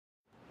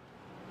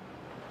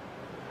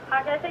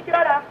Hi, can I take your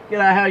order?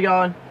 G'day, how you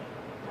going?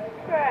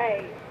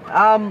 Great.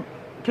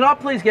 Can I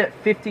please get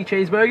 50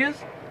 cheeseburgers?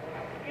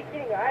 You're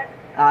kidding, right?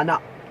 No.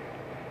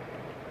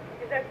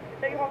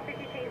 So you want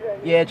 50 cheeseburgers?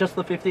 Yeah, just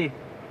the 50.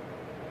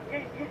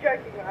 You're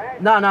joking,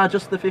 right? No,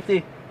 just the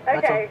 50.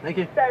 That's Okay. all. Thank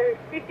you. So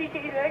 50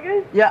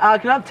 cheeseburgers? Yeah,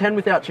 can I have 10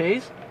 without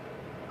cheese?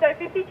 So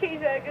 50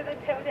 cheeseburgers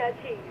and 10 without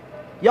cheese?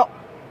 Yup.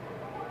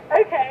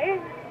 Okay.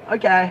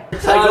 Okay. Hey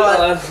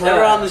guys,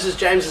 everyone, this is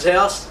James's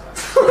house.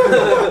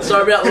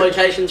 Sorry about the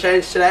location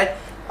change today.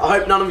 I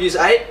hope none of you's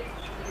ate.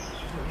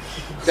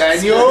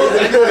 Daniel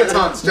hates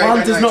tons.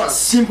 One does not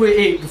simply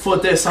eat before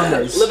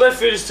Daresundays. Libo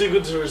food is too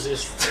good to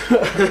resist.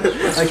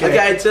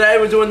 Okay, today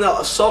we're doing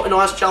the salt and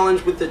ice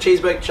challenge with the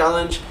cheeseburger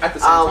challenge. At the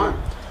same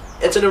time.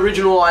 It's an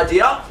original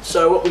idea,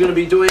 so what we're going to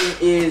be doing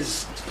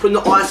is putting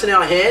the ice in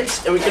our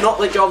hands, and we cannot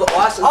let go of the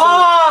ice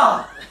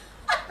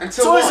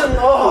until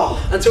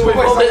until we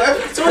vomit.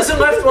 It's always a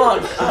left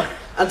one.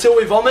 Until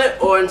we vomit,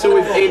 or until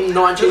we've eaten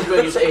 9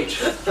 cheeseburgers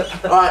each.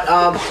 Alright,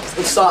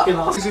 let's start.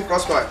 This is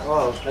frostbite.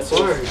 Oh, that's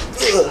sorry.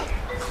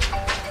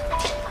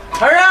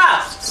 Hurry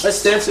up!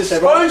 Let's dance this,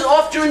 everyone. Spoons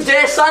off during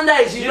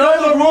Daresundays. You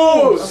know the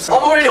rules.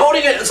 I'm already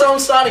holding it, so I'm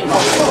starting.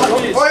 Oh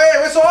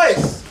yeah, where's the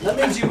ice? That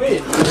means you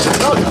win.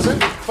 No, it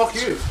doesn't. Fuck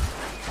you.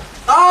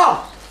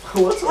 Ah!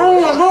 What's Oh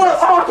my god!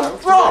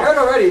 Oh, Heard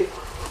already.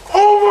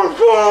 oh my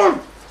god!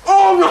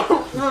 Oh no!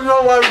 There's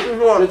no way this is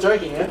right. You're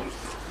joking, yeah?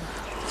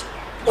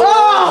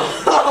 Oh!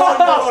 Oh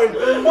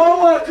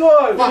my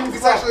god! Fuck,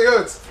 this actually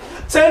hurts.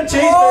 10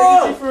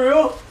 cheeseburgers, you for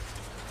real?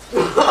 I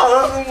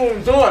don't want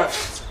to do it.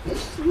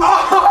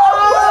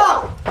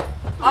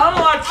 I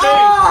don't like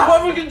cheese.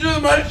 Whoever can do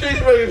the most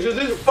cheeseburgers, because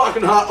this is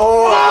fucking hard.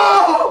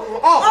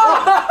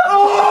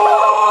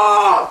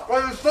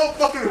 Wait, it's not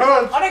fucking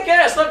hurt. I don't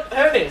care, it's not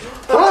hurting.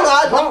 Fuck,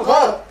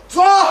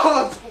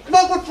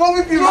 what's wrong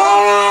with you, man?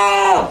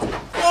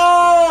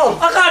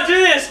 I can't do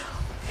this.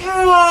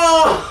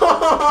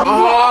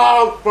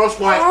 Oh,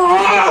 frostbite.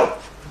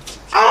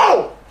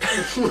 Ow!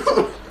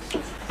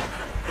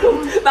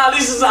 Nah,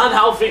 this is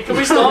unhealthy. Can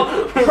we stop?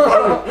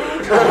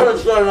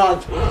 Hurts so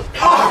much.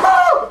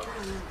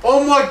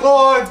 Oh my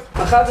god.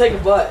 I can't take a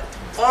bite.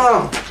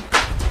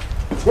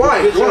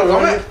 Why? You wanna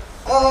vomit?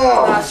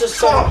 Nah, it's just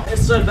so,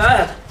 it's so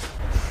bad.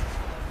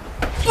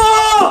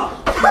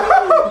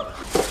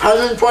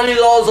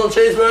 $120 on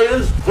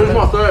cheeseburgers. This is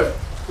my third.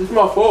 This is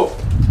my fourth.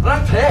 I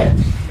don't care.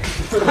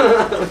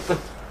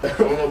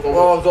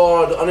 Oh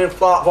god, I need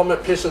fart,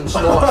 vomit, piss and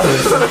snot.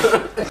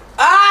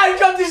 Ah, he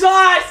got his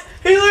eyes.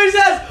 He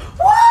loses.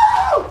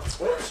 Woo!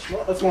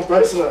 That's my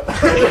bracelet.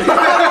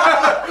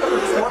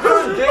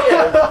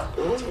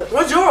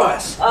 Where's your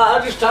ice? I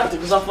just tapped it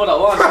because I thought I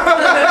won.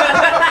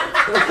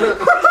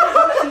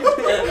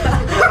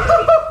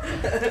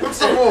 Put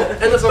some more.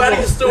 And the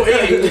fatty is still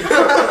eating. I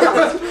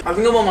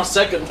think I'm on my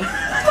second. I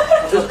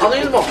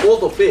think it's my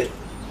fourth or fifth.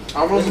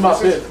 I'm on my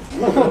fifth.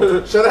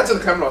 Show that to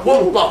the camera.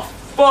 What the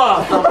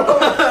fuck? I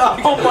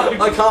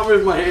can't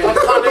move my hand. I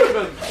can't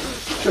even.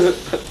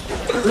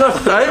 Is that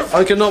safe?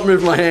 I cannot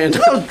move my hand.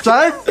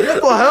 Safe? What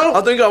the hell?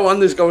 I think I won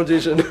this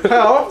competition.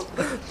 How?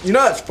 You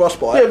know it's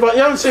frostbite. Yeah, but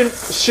you haven't seen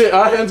shit,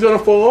 our hand's gonna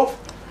fall off?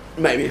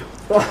 Maybe.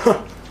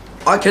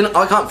 I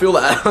can't feel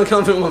that. I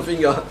can't feel my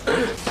finger.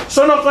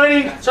 So not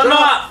cleaning! Shut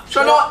up!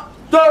 Shut up!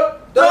 Do it!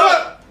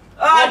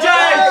 Ah,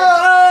 James!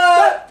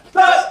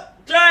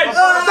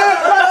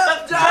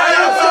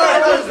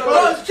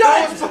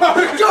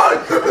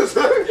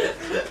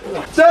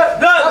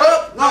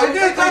 No, you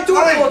can't do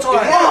it 4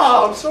 times.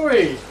 Oh, I'm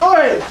sorry.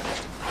 Sorry.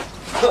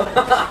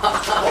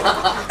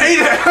 Eat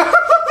it.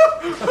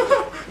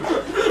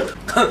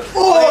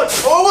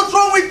 Oh, what's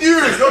wrong with you?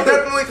 You're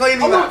definitely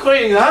cleaning I'm that. not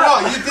cleaning that. No,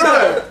 you did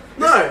it.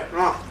 No.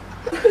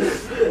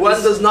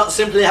 One does not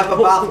simply have a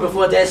bath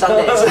before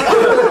Daresundays.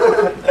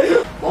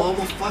 Oh,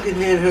 my fucking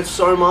hand hurts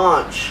so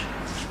much.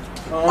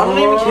 I don't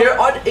even care.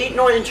 I'd eat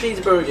 9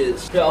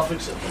 cheeseburgers. Yeah, I'll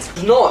fix it. It's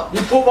not.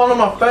 You put one on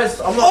my face.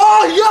 I'm not.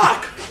 Oh,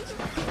 yuck!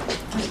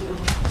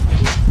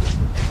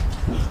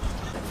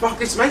 Fuck,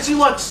 this makes you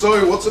like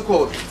so, what's it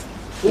called?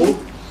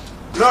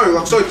 No,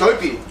 like so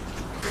dopey.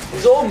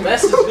 There's all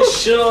messes. There's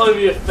shit all over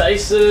your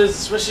faces,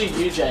 especially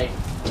you, Jake.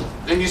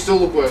 And you still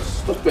look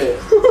worse. Look bad.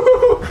 Still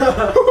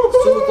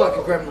look like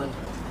a gremlin.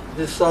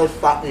 This is so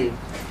fattening.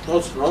 No,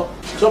 it's not.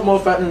 It's not more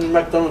fat than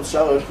McDonald's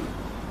salad.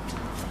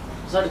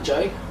 Is that a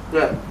joke?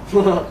 Yeah.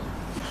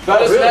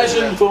 Fattest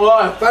nation for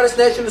life. Fattest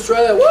nation in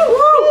Australia. Woo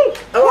woo!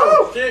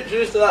 Everyone,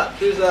 cheers to that.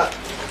 Cheers to that.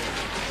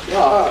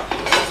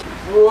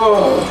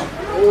 Whoa.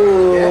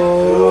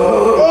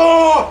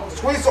 Oh!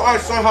 Squeeze the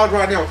ice so hard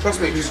right now.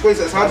 Trust me, you squeeze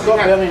it as hard as you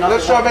can.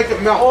 Let's try and make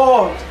it melt.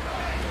 Oh.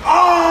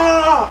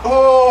 Ah!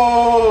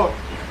 Oh!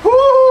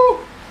 Woo!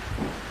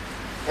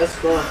 That's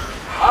fun.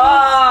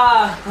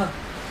 Ah!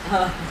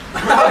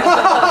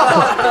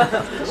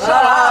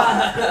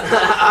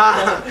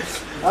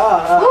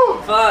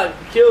 Fuck,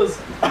 kills.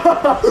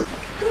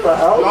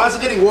 Your eyes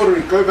are getting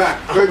watery. Go back.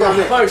 Go down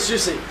there. No,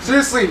 seriously.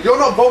 Seriously, you're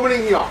not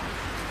vomiting here.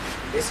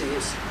 Yes, he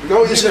is.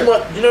 No,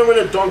 You know when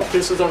a dog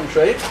pisses on a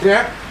tree?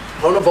 Yeah?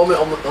 I want to vomit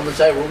on the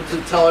table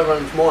to tell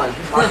everyone it's mine.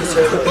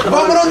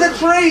 Vomit on the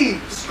tree!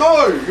 Just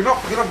go! You're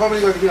not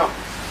vomiting over here.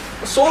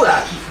 I saw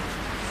that.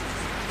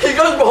 He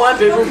goes behind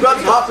people,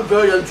 grabs half the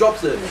burger and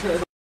drops it.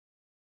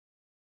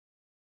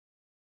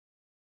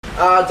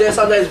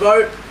 Daresundays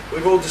vote.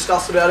 We've all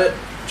discussed about it.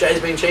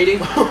 Jay's been cheating.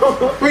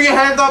 Put your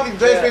hand up if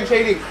Jay's been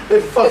cheating.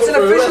 It's an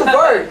official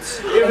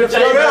vote.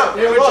 You're out.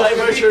 You're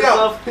kicked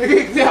out. You're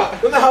kicked out.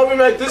 When the hell we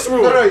make this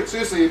rule? No,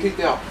 seriously, you're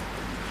kicked out.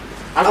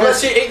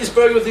 Unless you eat this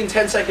burger within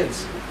 10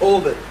 seconds. All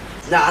of it.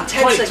 Nah,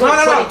 10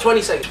 seconds.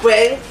 20 seconds.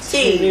 20,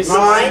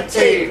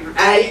 19,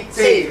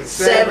 18,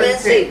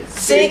 17,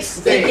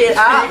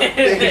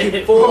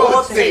 16,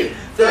 14,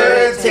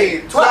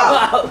 13,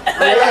 12,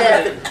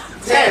 11,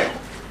 10,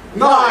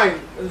 9,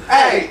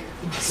 8,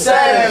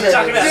 7,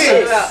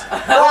 6,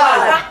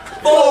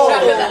 5, 4,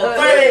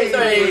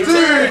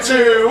 3,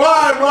 2, 1,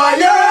 right,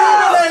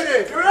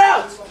 you're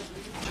out!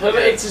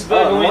 Whoever eats his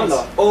burger wins.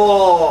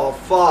 Oh,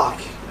 fuck.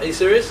 Are you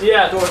serious?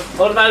 Yeah,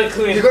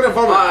 automatically. You're gonna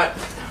vomit. Alright.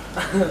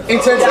 In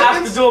 10 seconds? You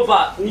have to do it,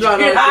 but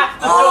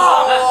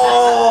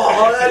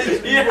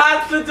you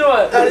have to do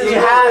it. You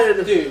have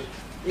to do it.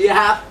 You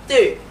have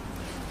to.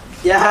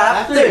 You have to. You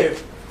have to.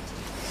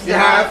 You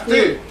have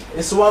to.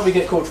 It's the one we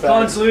get called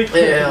Come on, fat. Luke.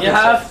 Yeah, You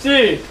have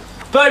to.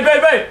 Bro,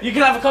 you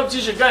can have a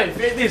competition. Go, eat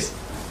this.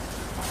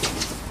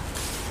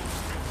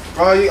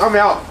 I'm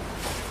out.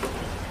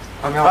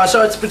 Alright,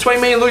 so it's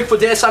between me and Luke for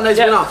Daresundays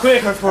winner.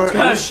 Quick. Go for it.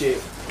 Go.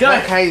 Shit. Go.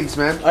 Black Haynes,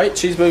 man. I ate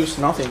cheeseburgers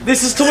for nothing.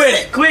 This is to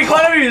win. Quick,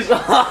 one of you.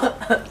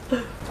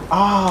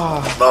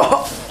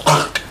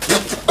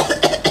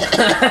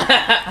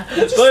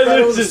 Bye,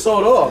 losers.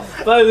 Sold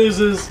off. Bye,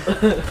 losers.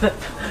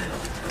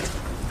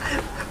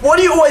 Why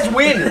do you always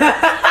win?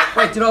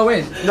 Wait, did I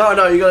win? No,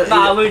 you gotta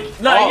Nah, eat it. Luke.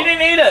 No, you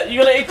didn't eat it.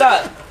 You gotta eat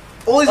that.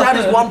 All he's had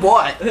is one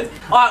bite.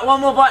 Alright, one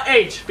more bite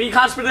each, but you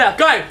can't spit it out.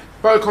 Go.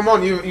 Bro, come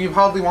on, you've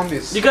hardly won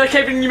this. You gotta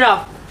keep it in your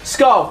mouth.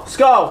 Skull.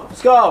 Go.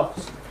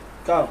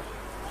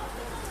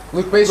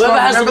 Look, based Whoever on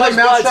has the remember the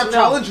most bites mousetrap wins.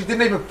 challenge? You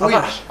didn't even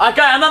flinch.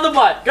 Okay, another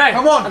bite. Go.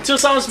 Come on. Until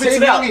someone spits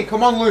Team it out. Youngie,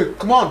 come on, Luke.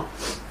 Come on.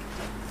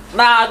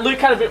 Nah, Luke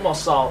had a bit more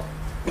soul.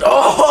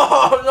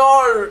 Oh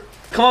no!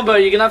 Come on, bro.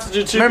 You're gonna have to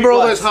do two. Remember big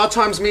all bites. those hard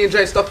times me and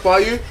Jay stuck by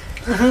you?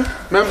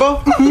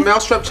 Remember? The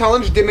mousetrap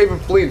challenge, you didn't even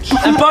flinch.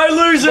 And Bo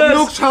loses. The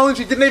milk challenge,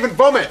 you didn't even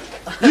vomit.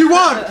 You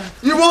won!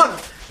 You won!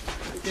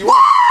 You won!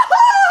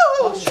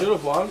 I should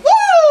have won.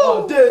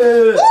 Oh,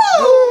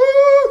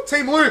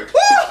 Team Luke!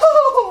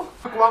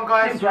 One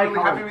guys, you're really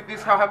happy with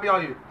this? How happy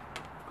are you?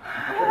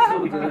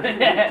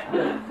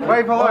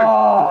 Wave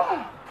hello.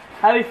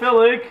 How do you feel,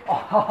 Luke?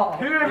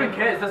 Who even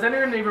cares? Does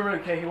anyone even really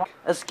care? He won.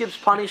 As Skip's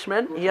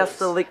punishment, he has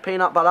to lick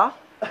peanut butter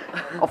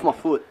off my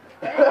foot.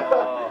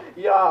 Stop.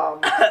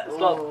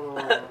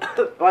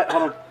 Wait,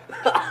 hold on.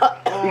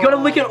 You gotta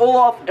lick it all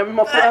off, and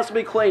my foot has to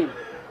be clean.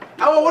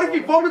 Oh, what if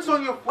he vomits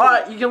on your foot?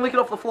 Alright, you can lick it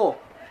off the floor.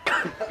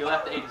 You'll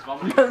have to eat his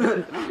vomit.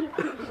 Wait.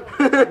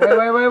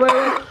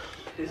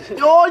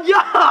 Oh,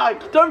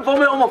 yuck! Don't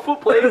vomit on my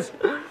foot, please.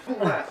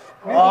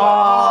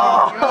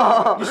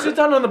 You sit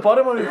down on the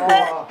bottom of your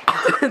foot.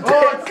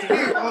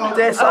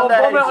 Daresundays. Oh,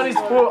 vomit on his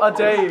foot, I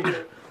dare you.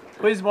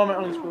 Please vomit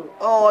on his foot.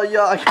 Oh,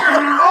 yuck.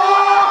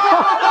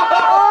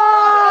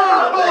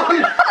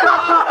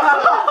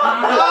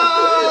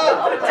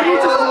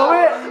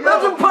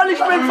 That's a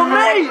punishment for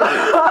me!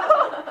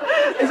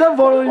 Is that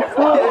vomit on your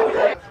foot?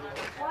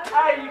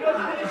 Hey, you gotta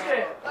finish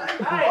it.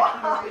 Hey.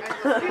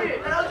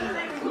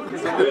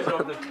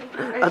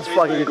 That's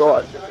fucking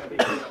God.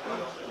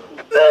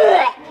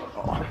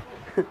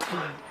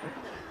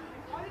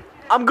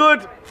 I'm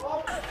good.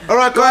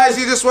 Alright guys,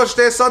 you just watched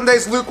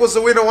Daresundays. Luke was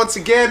the winner once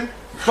again.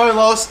 Bo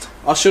lost.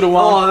 I should have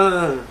won.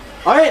 No.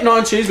 I ate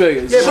 9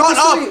 cheeseburgers. Shut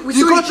up!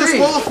 You got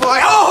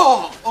disqualified.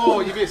 Oh,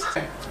 you missed.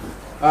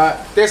 Alright,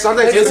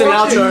 Daresundays. Here's an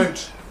outro.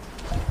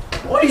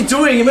 What are you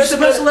doing? You're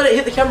supposed to let it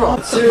hit the camera.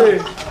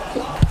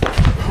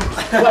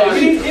 Wait, we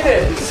didn't get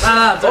it.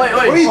 Wait. What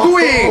are you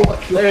doing?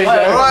 There you go.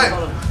 Alright,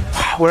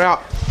 we're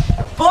out.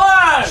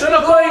 Fire! Shut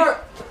up, Luke.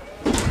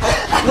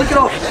 Lick it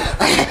off.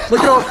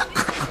 Lick it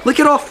off. Lick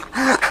it off.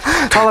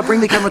 Tyler,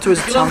 bring the camera to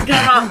his tongue. Lick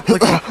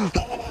it off.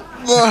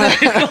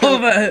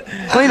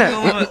 Clean it.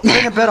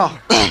 Clean it better.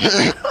 I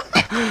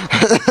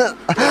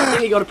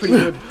think you got it pretty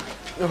good.